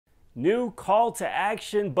New call to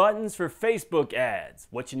action buttons for Facebook ads.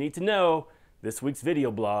 What you need to know, this week's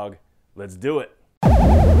video blog. Let's do it. All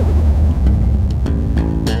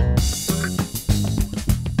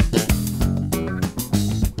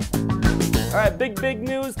right, big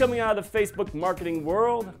news coming out of the Facebook marketing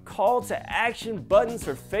world. Call to action buttons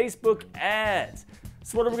for Facebook ads.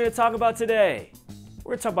 So what are we going to talk about today?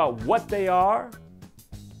 We're going to talk about what they are,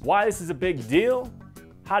 why this is a big deal,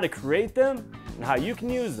 how to create them, and how you can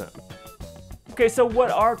use them. Okay, so what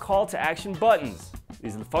are call to action buttons?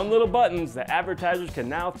 These are the fun little buttons that advertisers can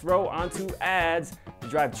now throw onto ads to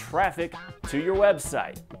drive traffic to your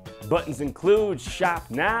website. Buttons include Shop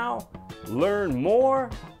Now, Learn More,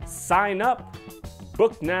 Sign Up,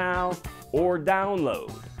 Book Now, or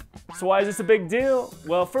Download. So why is this a big deal?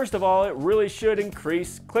 Well, first of all, it really should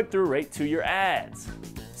increase click-through rate to your ads.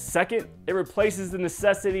 Second, it replaces the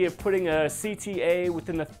necessity of putting a CTA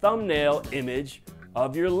within the thumbnail image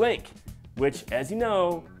of your link, which, as you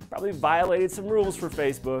know, probably violated some rules for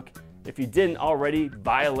Facebook if you didn't already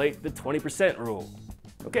violate the 20% rule.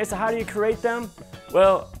 Okay, so how do you create them?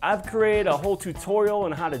 Well, I've created a whole tutorial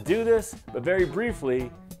on how to do this, but very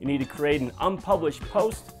briefly, you need to create an unpublished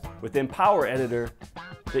post within Power Editor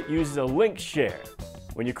that uses a link share.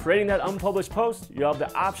 When you're creating that unpublished post, you have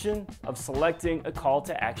the option of selecting a call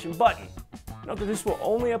to action button. Note that this will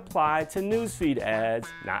only apply to newsfeed ads,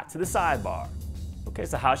 not to the sidebar. Okay,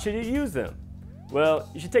 so how should you use them? Well,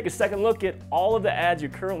 you should take a second look at all of the ads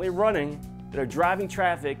you're currently running that are driving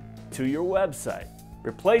traffic to your website.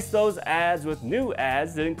 Replace those ads with new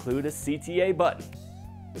ads that include a CTA button.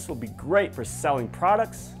 This will be great for selling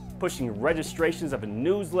products, pushing registrations of a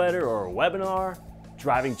newsletter or a webinar,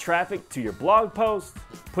 driving traffic to your blog post,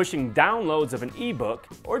 pushing downloads of an ebook,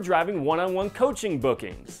 or driving one-on-one coaching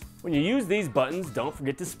bookings. When you use these buttons, don't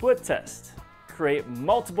forget to split test. Create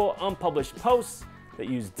multiple unpublished posts that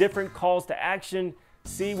use different calls to action,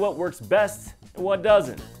 see what works best and what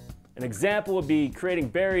doesn't. An example would be creating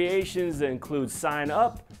variations that include sign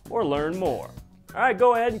up or learn more. All right,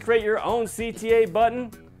 go ahead and create your own CTA button.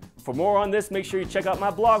 For more on this, make sure you check out my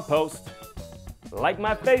blog post, like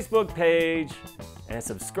my Facebook page, and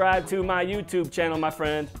subscribe to my YouTube channel, my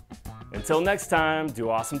friend. Until next time, do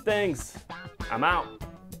awesome things. I'm out.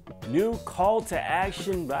 New call to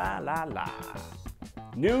action,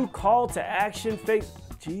 New call to action,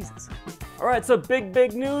 Jesus. All right, so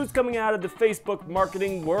big news coming out of the Facebook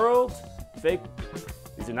marketing world.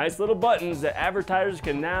 These are nice little buttons that advertisers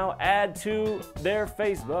can now add to their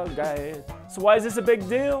Facebook ads. So why is this a big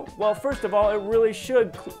deal? Well, first of all, it really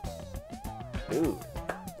should.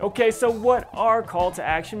 Okay, so what are call to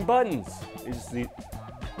action buttons?